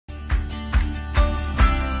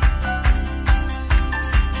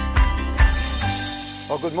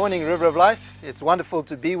Well, good morning, River of Life. It's wonderful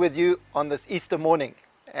to be with you on this Easter morning,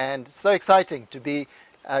 and so exciting to be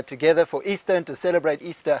together for Easter and to celebrate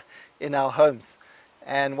Easter in our homes.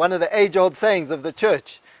 And one of the age-old sayings of the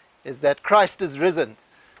church is that Christ is risen,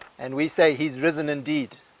 and we say He's risen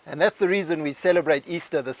indeed. And that's the reason we celebrate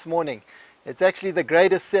Easter this morning. It's actually the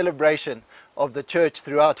greatest celebration of the church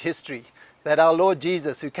throughout history, that our Lord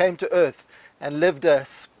Jesus, who came to earth and lived a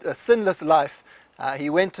sinless life, He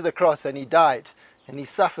went to the cross and He died. And He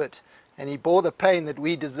suffered, and He bore the pain that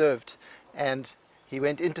we deserved, and He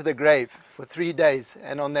went into the grave for 3 days.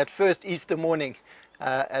 And on that first Easter morning,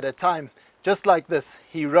 at a time just like this,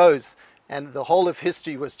 He rose, and the whole of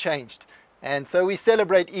history was changed. And so we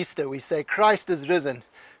celebrate Easter. We say Christ is risen,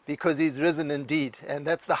 because He's risen indeed. And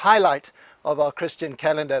that's the highlight of our Christian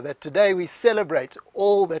calendar, that today we celebrate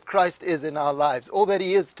all that Christ is in our lives, all that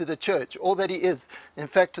He is to the church, all that He is, in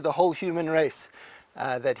fact, to the whole human race,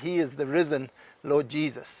 that He is the risen Lord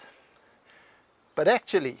Jesus. But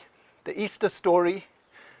actually, the Easter story,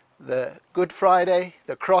 the Good Friday,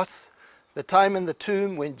 the cross, the time in the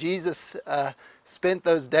tomb when Jesus spent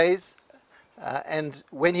those days, and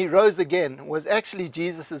when He rose again, was actually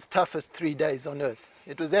Jesus' toughest 3 days on earth.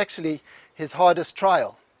 It was actually His hardest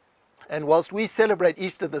trial. And whilst we celebrate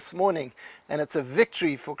Easter this morning, and it's a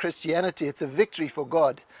victory for Christianity, it's a victory for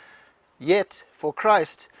God, yet for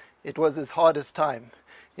Christ, it was His hardest time.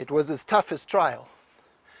 It was His toughest trial.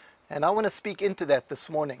 And I want to speak into that this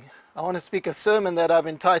morning. I want to speak a sermon that I've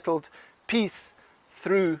entitled Peace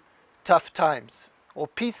Through Tough Times, or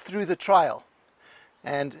Peace Through the Trial.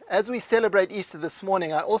 And as we celebrate Easter this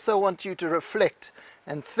morning, I also want you to reflect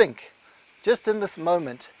and think, just in this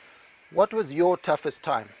moment, what was your toughest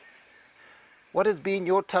time? What has been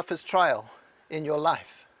your toughest trial in your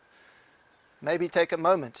life? Maybe take a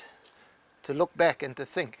moment to look back and to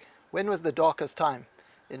think, when was the darkest time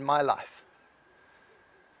in my life?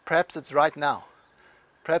 Perhaps it's right now.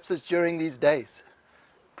 Perhaps it's during these days.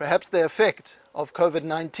 Perhaps the effect of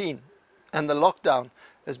COVID-19 and the lockdown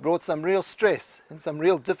has brought some real stress and some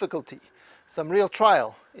real difficulty, some real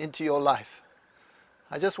trial into your life.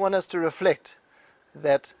 I just want us to reflect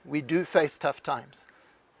that we do face tough times.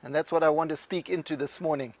 And that's what I want to speak into this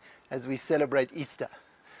morning as we celebrate Easter.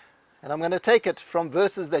 And I'm going to take it from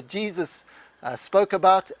verses that Jesus spoke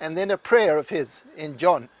about, and then a prayer of His in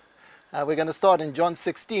John. We're going to start in John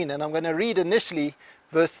 16, and I'm going to read initially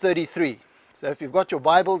verse 33. So if you've got your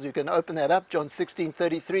Bibles, you can open that up, John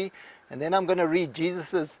 16:33, and then I'm going to read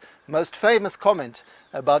Jesus' most famous comment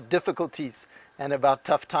about difficulties and about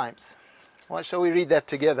tough times. Why shall we read that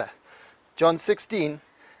together? John 16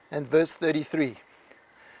 and verse 33.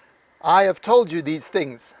 I have told you these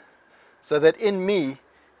things, so that in me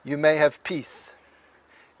you may have peace.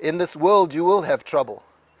 In this world you will have trouble,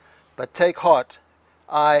 but take heart,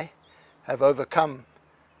 I have overcome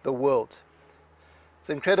the world. It's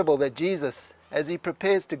incredible that Jesus, as He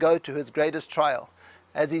prepares to go to His greatest trial,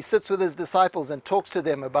 as He sits with His disciples and talks to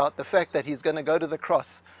them about the fact that He's going to go to the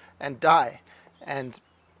cross and die, and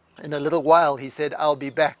in a little while He said, I'll be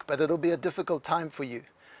back, but it'll be a difficult time for you.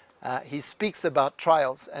 He speaks about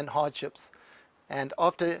trials and hardships, and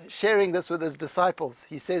after sharing this with His disciples,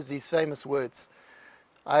 He says these famous words,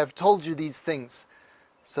 I have told you these things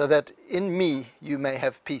so that in me you may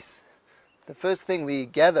have peace. The first thing we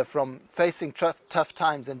gather from facing tough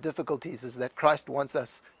times and difficulties is that Christ wants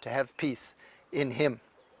us to have peace in Him.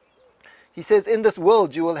 He says, in this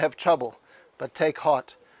world you will have trouble, but take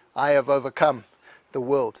heart, I have overcome the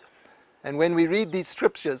world. And when we read these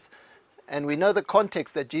scriptures, and we know the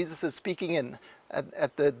context that Jesus is speaking in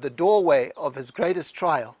at the doorway of His greatest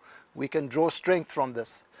trial, we can draw strength from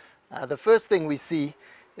this. The first thing we see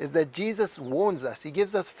is that Jesus warns us. He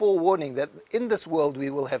gives us forewarning that in this world we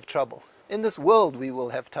will have trouble. In this world we will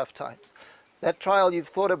have tough times. That trial you've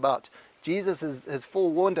thought about, Jesus has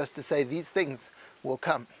forewarned us to say these things will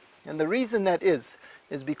come. And the reason that is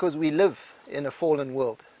because we live in a fallen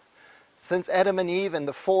world. Since Adam and Eve and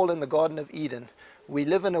the fall in the Garden of Eden, we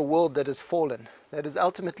live in a world that is fallen, that is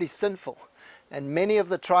ultimately sinful. And many of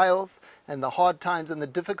the trials and the hard times and the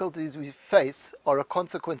difficulties we face are a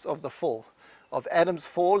consequence of the fall, of Adam's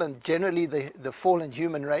fall and generally the fallen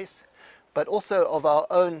human race, but also of our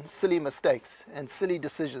own silly mistakes and silly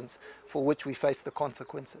decisions for which we face the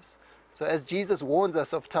consequences. So as Jesus warns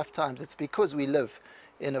us of tough times, it's because we live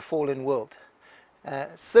in a fallen world.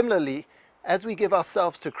 Similarly, as we give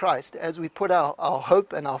ourselves to Christ, as we put our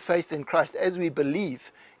hope and our faith in Christ, as we believe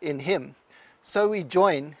in Him, so we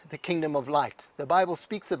join the kingdom of light. The Bible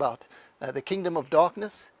speaks about the kingdom of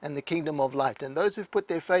darkness and the kingdom of light. And those who've put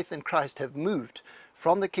their faith in Christ have moved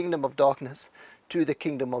from the kingdom of darkness to the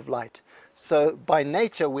kingdom of light. So by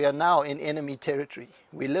nature, we are now in enemy territory.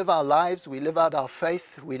 We live our lives, we live out our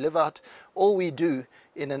faith, we live out all we do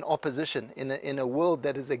in an opposition, in a world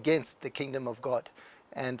that is against the kingdom of God.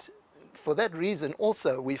 And for that reason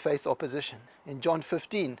also we face opposition. In John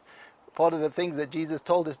 15, part of the things that Jesus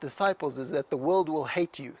told his disciples is that the world will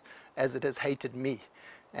hate you as it has hated me.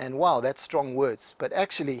 And wow, that's strong words, but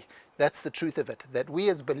actually that's the truth of it, that we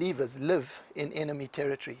as believers live in enemy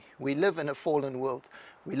territory. We live in a fallen world.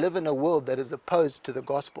 We live in a world that is opposed to the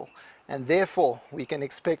gospel, and therefore we can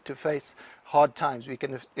expect to face hard times. We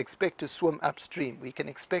can expect to swim upstream. We can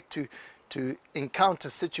expect to encounter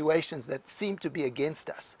situations that seem to be against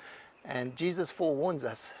us, and Jesus forewarns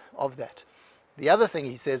us of that. The other thing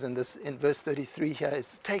he says in verse 33 here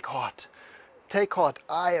is, take heart,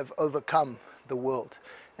 I have overcome the world.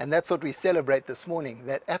 And that's what we celebrate this morning,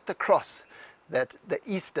 that at the cross, that the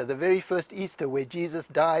Easter, the very first Easter where Jesus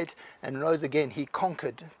died and rose again, he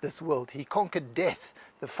conquered this world. He conquered death,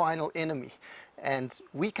 the final enemy. And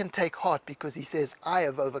we can take heart because he says, I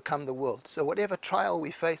have overcome the world. So whatever trial we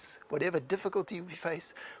face, whatever difficulty we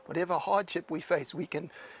face, whatever hardship we face, we can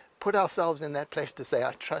put ourselves in that place to say,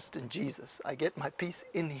 I trust in Jesus. I get my peace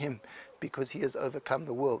in him because he has overcome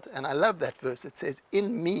the world. And I love that verse. It says,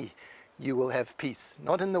 in me you will have peace.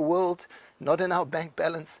 Not in the world, not in our bank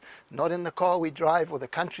balance, not in the car we drive or the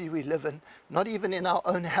country we live in, not even in our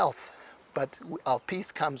own health, but our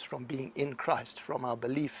peace comes from being in Christ, from our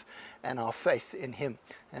belief and our faith in him.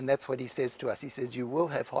 And that's what he says to us. He says, you will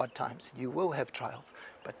have hard times, you will have trials,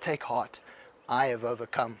 but take heart, I have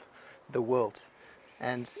overcome the world.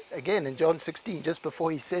 And again, in John 16, just before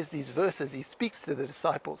he says these verses, he speaks to the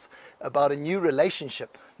disciples about a new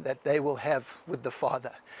relationship that they will have with the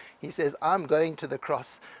Father. He says, I'm going to the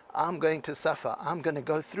cross. I'm going to suffer. I'm going to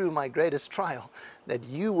go through my greatest trial, that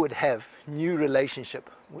you would have new relationship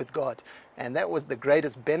with God. And that was the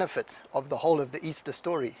greatest benefit of the whole of the Easter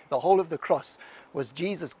story. The whole of the cross was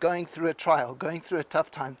Jesus going through a trial, going through a tough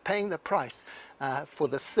time, paying the price for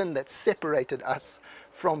the sin that separated us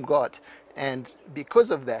from God. And because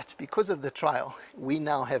of that, because of the trial, we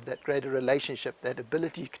now have that greater relationship, that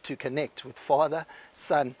ability to connect with Father,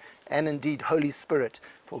 Son, and indeed Holy Spirit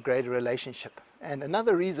for greater relationship. And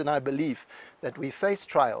another reason I believe that we face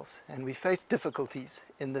trials and we face difficulties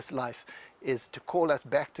in this life is to call us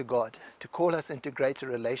back to God, to call us into greater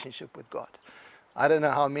relationship with God. I don't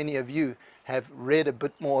know how many of you have read a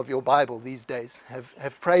bit more of your Bible these days,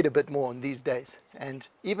 have prayed a bit more in these days. And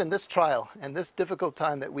even this trial and this difficult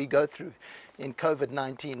time that we go through in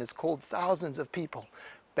COVID-19 has called thousands of people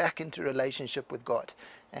back into relationship with God.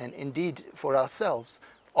 And indeed, for ourselves,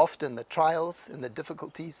 often the trials and the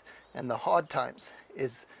difficulties and the hard times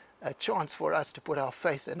is a chance for us to put our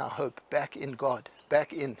faith and our hope back in God,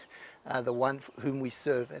 back in the one whom we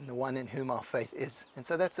serve and the one in whom our faith is. And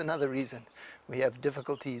so that's another reason we have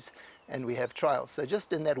difficulties and we have trials. So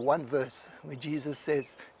just in that one verse where Jesus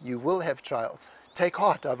says, you will have trials, take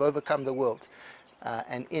heart, I've overcome the world,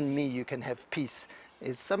 and in me you can have peace,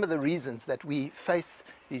 is some of the reasons that we face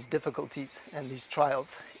these difficulties and these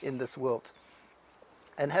trials in this world.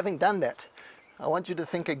 And having done that, I want you to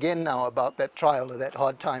think again now about that trial or that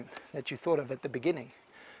hard time that you thought of at the beginning.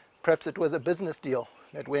 Perhaps it was a business deal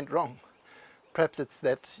that went wrong. Perhaps it's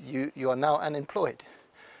that you are now unemployed.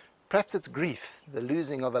 Perhaps it's grief, the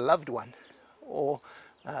losing of a loved one. Or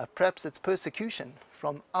perhaps it's persecution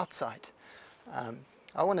from outside.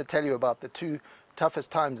 I want to tell you about the two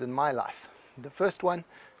toughest times in my life. The first one,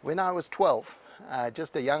 when I was 12,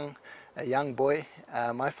 just a young boy,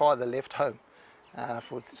 my father left home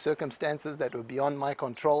for circumstances that were beyond my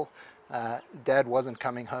control. Dad wasn't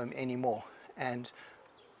coming home anymore. And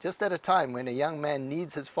just at a time when a young man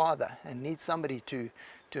needs his father and needs somebody to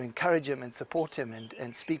encourage him and support him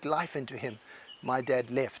and speak life into him, my dad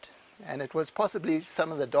left. And it was possibly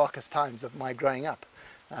some of the darkest times of my growing up.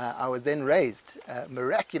 I was then raised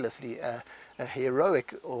miraculously, a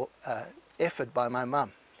heroic effort by my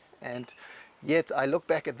mum. And yet I look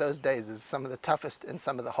back at those days as some of the toughest and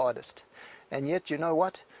some of the hardest. And yet, you know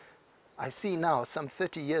what? I see now, some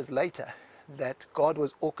 30 years later, that God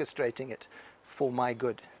was orchestrating it for my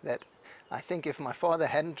good. That I think if my father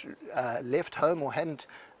hadn't left home or hadn't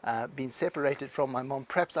been separated from my mom,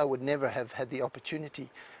 perhaps I would never have had the opportunity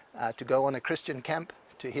to go on a Christian camp,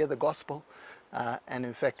 to hear the gospel, and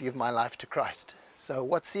in fact give my life to Christ. So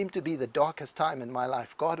what seemed to be the darkest time in my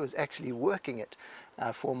life, God was actually working it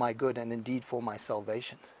for my good and indeed for my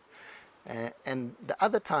salvation. And the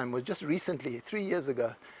other time was just recently, 3 years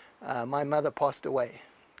ago, my mother passed away.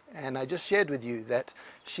 And I just shared with you that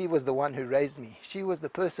she was the one who raised me. She was the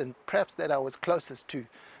person perhaps that I was closest to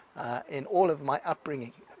in all of my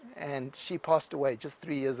upbringing. and she passed away just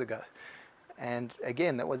 3 years ago. And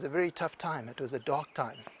again, that was a very tough time. It was a dark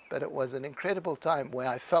time, but it was an incredible time where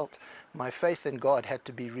I felt my faith in God had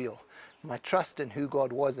to be real. My trust in who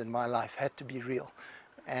God was in my life had to be real.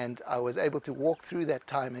 And I was able to walk through that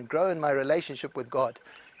time and grow in my relationship with God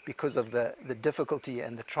because of the difficulty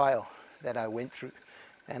and the trial that I went through.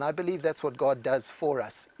 And I believe that's what God does for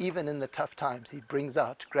us. Even in the tough times, He brings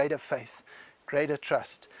out greater faith, greater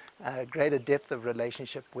trust, greater depth of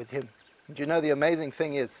relationship with Him. And you know, the amazing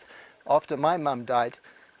thing is, after my mum died,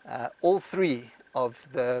 all three of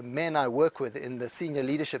the men I work with in the senior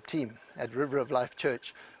leadership team at River of Life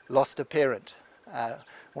Church lost a parent.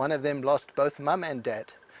 One of them lost both mum and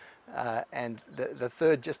dad, and the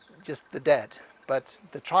third just the dad. But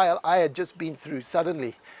the trial I had just been through,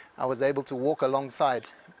 suddenly I was able to walk alongside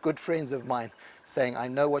good friends of mine saying, I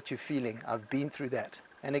know what you're feeling, I've been through that.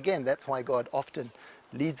 And again, that's why God often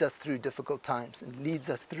leads us through difficult times and leads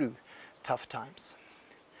us through tough times.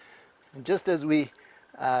 And just as we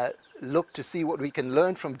look to see what we can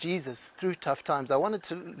learn from Jesus through tough times, I wanted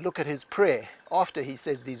to look at his prayer after he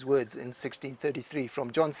says these words in 1633.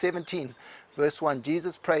 From John 17, verse 1,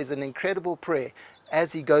 Jesus prays an incredible prayer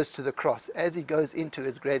as he goes to the cross, as he goes into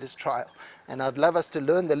his greatest trial. And I'd love us to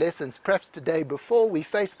learn the lessons, perhaps today, before we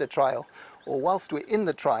face the trial, or whilst we're in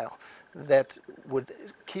the trial, that would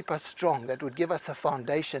keep us strong, that would give us a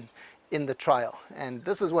foundation in the trial. And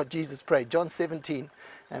this is what Jesus prayed, John 17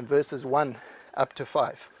 and verses 1 up to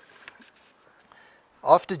 5.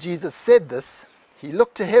 After Jesus said this, he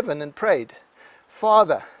looked to heaven and prayed,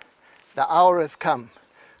 Father, the hour has come.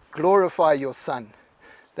 Glorify your Son,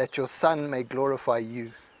 that your Son may glorify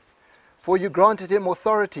you. For you granted him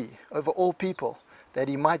authority over all people, that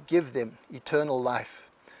he might give them eternal life,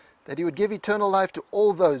 that he would give eternal life to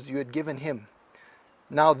all those you had given him.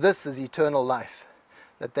 Now this is eternal life,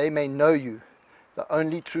 that they may know you, the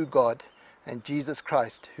only true God, and Jesus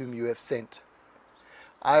Christ, whom you have sent.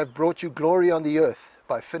 I have brought you glory on the earth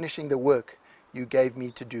by finishing the work you gave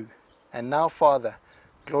me to do. And now, Father,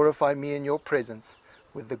 glorify me in your presence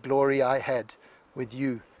with the glory I had with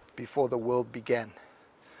you before the world began.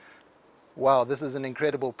 Wow, this is an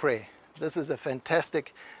incredible prayer. This is a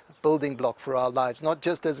fantastic building block for our lives, not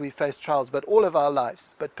just as we face trials, but all of our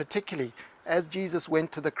lives, but particularly as Jesus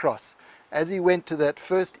went to the cross, as he went to that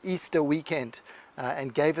first Easter weekend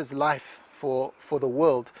and gave his life for the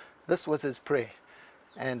world. This was his prayer.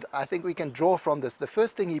 And I think we can draw from this. The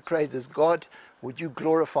first thing he prays is, God, would you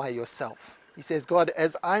glorify yourself? He says, God,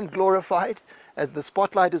 as I'm glorified, as the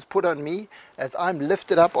spotlight is put on me, as I'm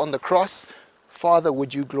lifted up on the cross, Father,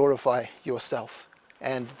 would you glorify yourself?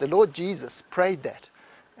 And the Lord Jesus prayed that.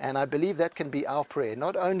 And I believe that can be our prayer,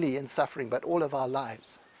 not only in suffering, but all of our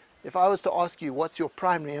lives. If I was to ask you, what's your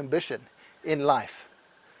primary ambition in life?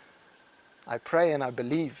 I pray and I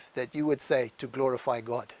believe that you would say, to glorify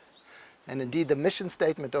God. And indeed, the mission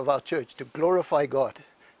statement of our church, to glorify God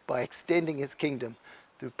by extending his kingdom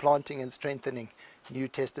through planting and strengthening New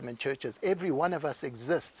Testament churches. Every one of us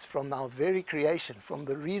exists from our very creation, from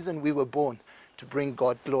the reason we were born, to bring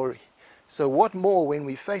God glory. So what more when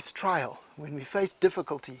we face trial, when we face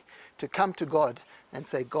difficulty, to come to God and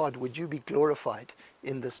say, God, would you be glorified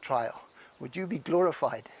in this trial? Would you be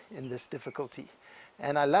glorified in this difficulty?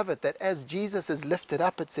 And I love it that as Jesus is lifted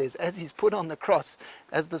up, it says, as he's put on the cross,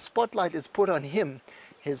 as the spotlight is put on him,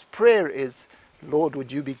 his prayer is, Lord,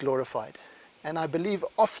 would you be glorified? And I believe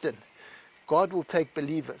often God will take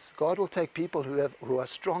believers, God will take people who are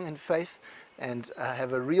strong in faith and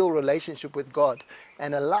have a real relationship with God,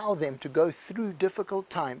 and allow them to go through difficult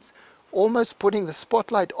times, almost putting the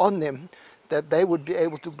spotlight on them, that they would be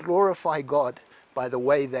able to glorify God by the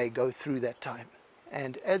way they go through that time.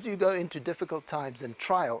 And as you go into difficult times and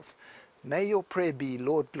trials, may your prayer be,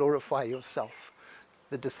 Lord, glorify yourself.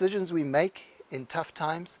 The decisions we make in tough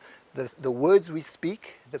times, the words we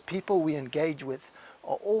speak, the people we engage with,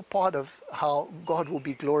 are all part of how God will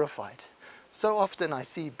be glorified. So often I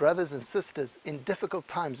see brothers and sisters in difficult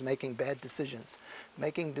times making bad decisions,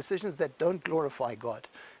 making decisions that don't glorify God.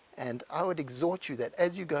 And I would exhort you that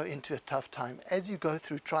as you go into a tough time, as you go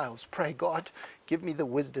through trials, pray, God, give me the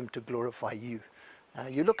wisdom to glorify you.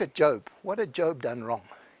 You look at Job. What had Job done wrong?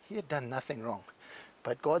 He had done nothing wrong.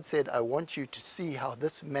 But God said, I want you to see how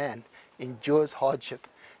this man endures hardship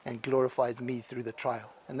and glorifies me through the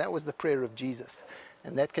trial. And that was the prayer of Jesus.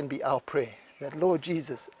 And that can be our prayer. That, Lord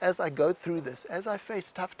Jesus, as I go through this, as I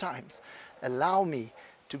face tough times, allow me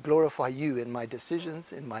to glorify you in my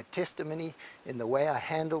decisions, in my testimony, in the way I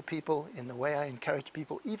handle people, in the way I encourage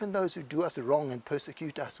people. Even those who do us wrong and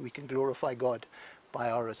persecute us, we can glorify God by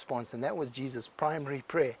our response. And that was Jesus' primary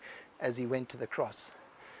prayer as he went to the cross.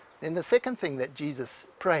 Then the second thing that Jesus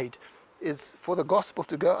prayed is for the gospel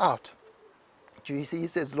to go out. You see, he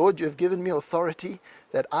says, Lord, you have given me authority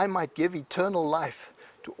that I might give eternal life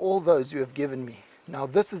to all those you have given me. Now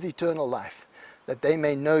this is eternal life, that they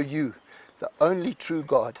may know you, the only true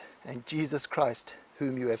God, and Jesus Christ,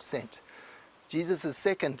 whom you have sent. Jesus'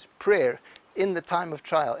 second prayer in the time of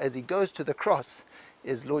trial, as he goes to the cross,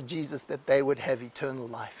 is, Lord Jesus, that they would have eternal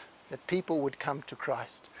life, that people would come to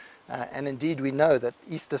Christ. And indeed we know that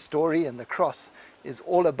Easter story and the cross is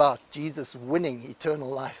all about Jesus winning eternal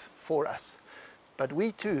life for us. But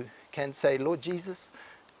we too can say, Lord Jesus,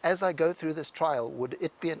 as I go through this trial, would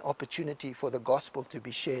it be an opportunity for the gospel to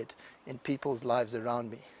be shared in people's lives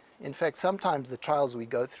around me? In fact, sometimes the trials we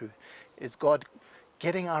go through is God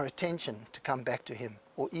getting our attention to come back to him,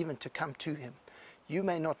 or even to come to him. You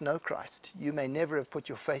may not know Christ. You may never have put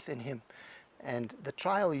your faith in him. And the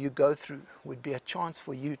trial you go through would be a chance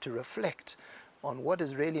for you to reflect on what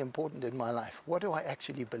is really important in my life. What do I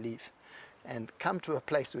actually believe? And come to a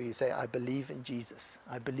place where you say, I believe in Jesus.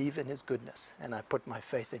 I believe in his goodness, and I put my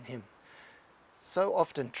faith in him. So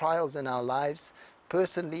often trials in our lives,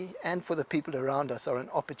 personally and for the people around us, are an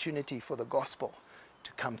opportunity for the gospel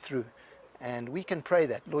to come through. And we can pray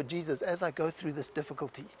that, Lord Jesus, as I go through this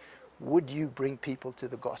difficulty, would you bring people to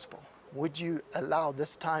the gospel? Would you allow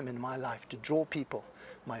this time in my life to draw people,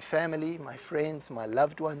 my family, my friends, my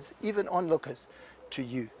loved ones, even onlookers, to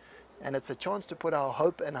you? And it's a chance to put our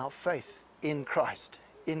hope and our faith in Christ,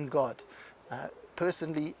 in God,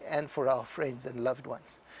 personally and for our friends and loved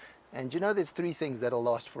ones. And you know, there's three things that'll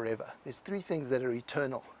last forever. There's three things that are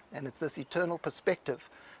eternal. And it's this eternal perspective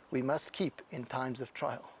we must keep in times of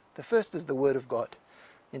trial. The first is the Word of God.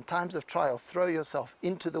 In times of trial, throw yourself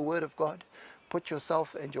into the Word of God. Put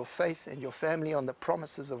yourself and your faith and your family on the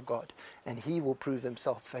promises of God, and he will prove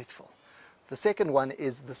himself faithful. The second one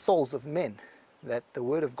is the souls of men, that the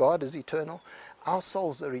Word of God is eternal. Our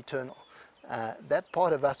souls are eternal. That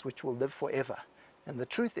part of us which will live forever. And the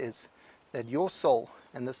truth is that your soul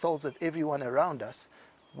and the souls of everyone around us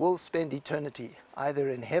will spend eternity either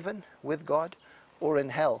in heaven with God or in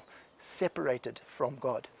hell, separated from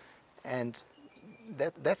God. And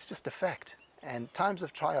that's just a fact. And times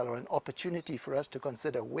of trial are an opportunity for us to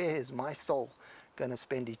consider, where is my soul going to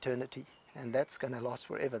spend eternity? And that's going to last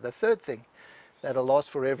forever. The third thing that'll last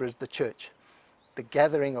forever is the church, the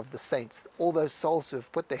gathering of the saints, all those souls who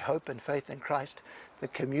have put their hope and faith in Christ, the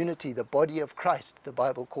community, the body of Christ, the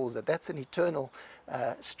Bible calls it. That's an eternal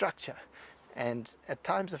structure. And at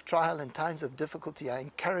times of trial and times of difficulty, I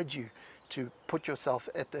encourage you to put yourself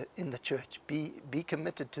in the church. Be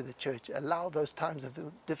committed to the church. Allow those times of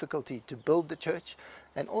difficulty to build the church,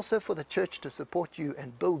 and also for the church to support you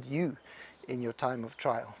and build you in your time of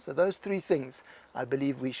trial. So those three things I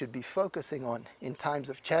believe we should be focusing on in times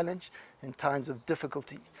of challenge, in times of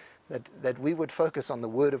difficulty, that we would focus on the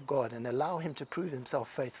Word of God and allow him to prove himself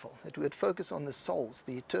faithful, that we would focus on the souls,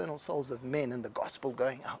 the eternal souls of men, and the gospel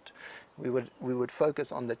going out. We would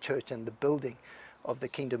focus on the church and the building of the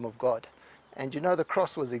kingdom of God. And you know, the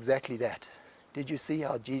cross was exactly that. Did you see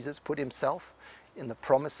how Jesus put himself in the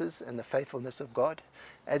promises and the faithfulness of God?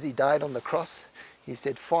 As he died on the cross, he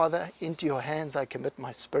said, Father, into your hands I commit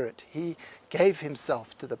my spirit. He gave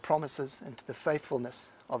himself to the promises and to the faithfulness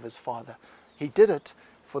of his Father. He did it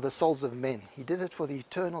for the souls of men. He did it for the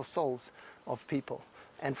eternal souls of people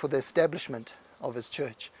and for the establishment of his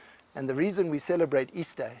church. And the reason we celebrate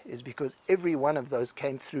Easter is because every one of those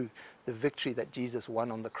came through the victory that Jesus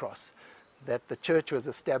won on the cross. That the church was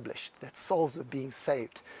established, that souls were being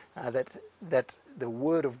saved, that the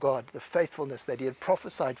Word of God, the faithfulness that he had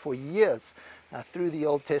prophesied for years through the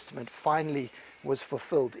Old Testament, finally was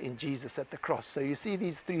fulfilled in Jesus at the cross. So you see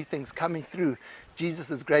these three things coming through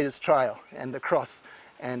Jesus' greatest trial and the cross,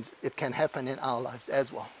 and it can happen in our lives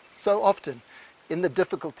as well. So often in the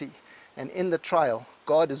difficulty and in the trial,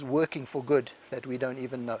 God is working for good that we don't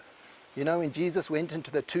even know. You know, when Jesus went into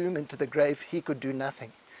the tomb, into the grave, he could do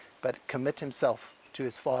nothing but commit himself to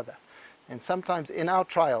his Father. And sometimes in our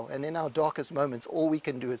trial and in our darkest moments, all we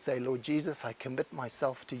can do is say, Lord Jesus, I commit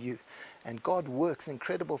myself to you. And God works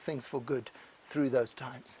incredible things for good through those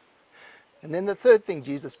times. And then the third thing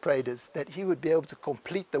Jesus prayed is that he would be able to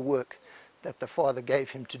complete the work that the Father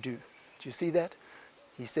gave him to do. Do you see that?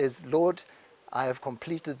 He says, Lord, I have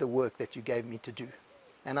completed the work that you gave me to do.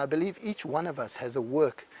 And I believe each one of us has a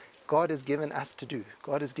work God has given us to do.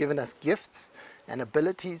 God has given us gifts and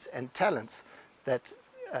abilities and talents that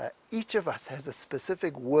each of us has a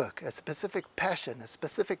specific work, a specific passion, a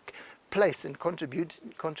specific place and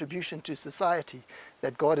contribution to society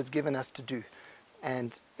that God has given us to do.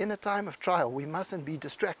 And in a time of trial, we mustn't be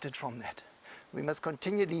distracted from that. We must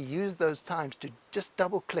continually use those times to just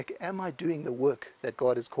double click, am I doing the work that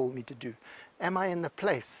God has called me to do? Am I in the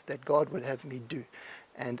place that God would have me do?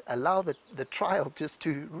 And allow the trial just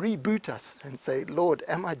to reboot us and say, Lord,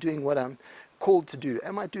 am I doing what I'm called to do?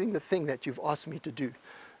 Am I doing the thing that you've asked me to do?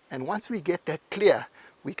 And once we get that clear,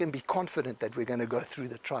 we can be confident that we're going to go through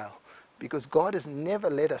the trial, because God has never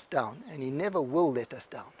let us down, and he never will let us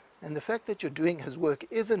down. And the fact that you're doing his work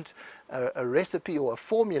isn't a recipe or a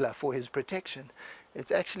formula for his protection.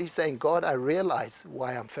 It's actually saying, God, I realize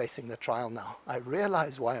why I'm facing the trial now. I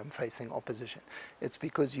realize why I'm facing opposition. It's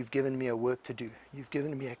because you've given me a work to do. You've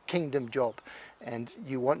given me a kingdom job, and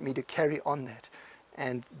you want me to carry on that.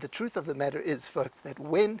 And the truth of the matter is, folks, that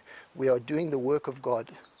when we are doing the work of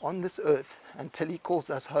God on this earth until he calls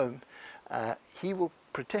us home, he will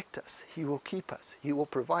protect us, he will keep us, he will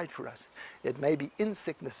provide for us. It may be in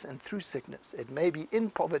sickness and through sickness, it may be in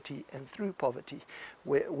poverty and through poverty.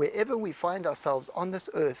 Wherever we find ourselves on this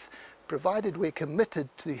earth, provided we're committed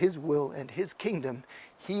to his will and his kingdom,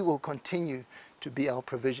 he will continue to be our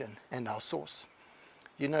provision and our source.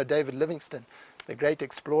 You know David Livingstone, the great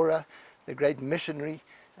explorer, the great missionary,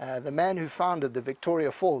 the man who founded the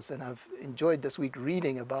Victoria Falls, and I've enjoyed this week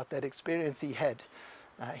reading about that experience he had.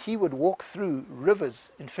 He would walk through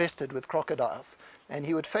rivers infested with crocodiles, and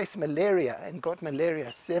he would face malaria, and got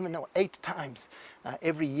malaria 7 or 8 times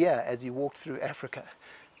every year as he walked through Africa.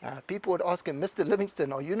 People would ask him, Mr.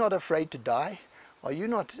 Livingstone, are you not afraid to die? Are you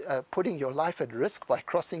not putting your life at risk by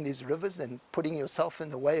crossing these rivers and putting yourself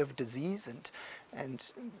in the way of disease? And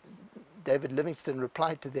David Livingstone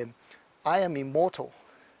replied to them, I am immortal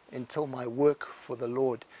until my work for the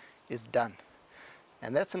Lord is done.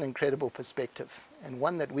 And that's an incredible perspective, and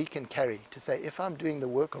one that we can carry to say, if I'm doing the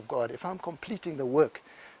work of God, if I'm completing the work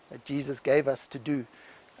that Jesus gave us to do,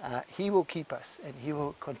 he will keep us, and he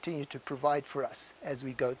will continue to provide for us as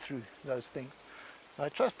we go through those things. So I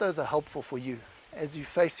trust those are helpful for you. As you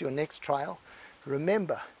face your next trial,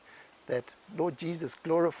 remember that, Lord Jesus,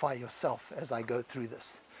 glorify yourself as I go through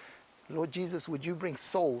this. Lord Jesus, would you bring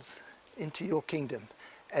souls into your kingdom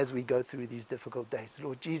as we go through these difficult days?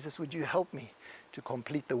 Lord Jesus, would you help me to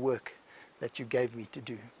complete the work that you gave me to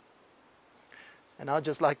do? And I'd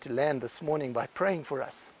just like to land this morning by praying for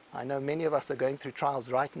us. I know many of us are going through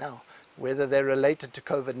trials right now, whether they're related to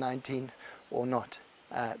COVID-19 or not.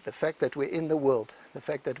 The fact that we're in the world, the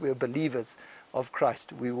fact that we're believers of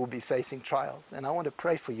Christ, we will be facing trials. And I want to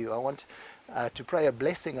pray for you. I want to pray a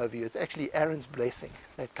blessing over you. It's actually Aaron's blessing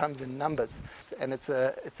that comes in Numbers. And it's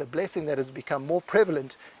a blessing that has become more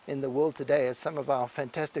prevalent in the world today, as some of our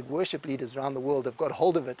fantastic worship leaders around the world have got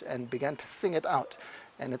hold of it and began to sing it out.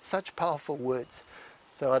 And it's such powerful words.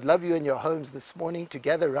 So I'd love you in your homes this morning to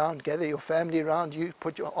gather your family around you,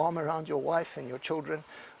 put your arm around your wife and your children,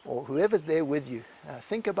 or whoever's there with you.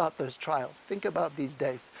 Think about those trials. Think about these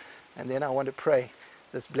days. And then I want to pray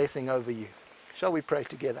this blessing over you. Shall we pray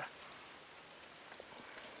together?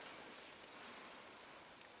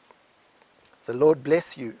 The Lord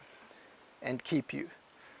bless you and keep you.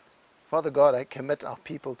 Father God, I commit our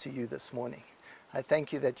people to you this morning. I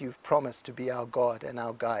thank you that you've promised to be our God and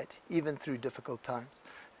our guide, even through difficult times.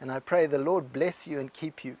 And I pray the Lord bless you and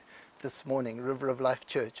keep you this morning, River of Life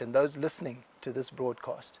Church, and those listening to this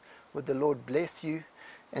broadcast. Would the Lord bless you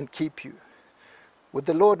and keep you. Would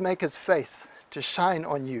the Lord make his face to shine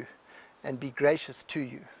on you and be gracious to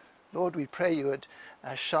you. Lord, we pray you would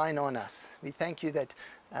shine on us. We thank you that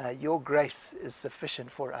your grace is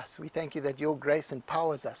sufficient for us. We thank you that your grace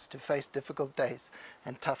empowers us to face difficult days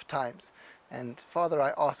and tough times. And Father,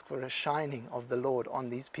 I ask for a shining of the Lord on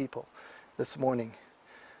these people this morning.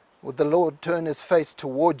 Would the Lord turn his face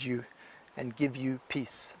toward you and give you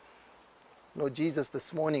peace. Lord Jesus,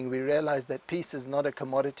 this morning we realize that peace is not a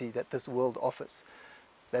commodity that this world offers,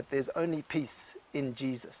 that there's only peace in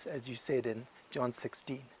Jesus, as you said in John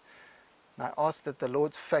 16. And I ask that the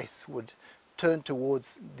Lord's face would turn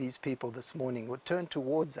towards these people this morning, would turn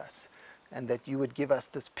towards us, and that you would give us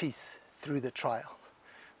this peace through the trial.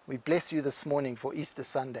 We bless you this morning for Easter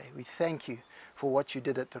Sunday. We thank you for what you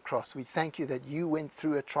did at the cross. We thank you that you went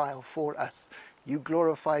through a trial for us. You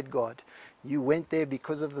glorified God. You went there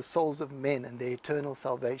because of the souls of men and their eternal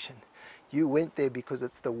salvation. You went there because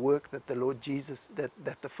it's the work that the Lord Jesus,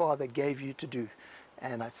 that the Father gave you to do.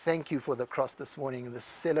 And I thank you for the cross this morning and the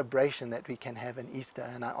celebration that we can have in Easter.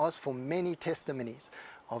 And I ask for many testimonies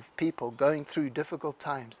of people going through difficult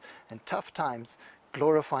times and tough times,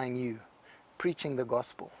 glorifying you, preaching the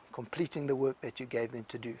gospel, completing the work that you gave them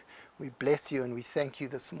to do. We bless you and we thank you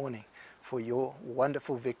this morning for your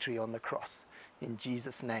wonderful victory on the cross. In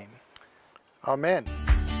Jesus' name, amen.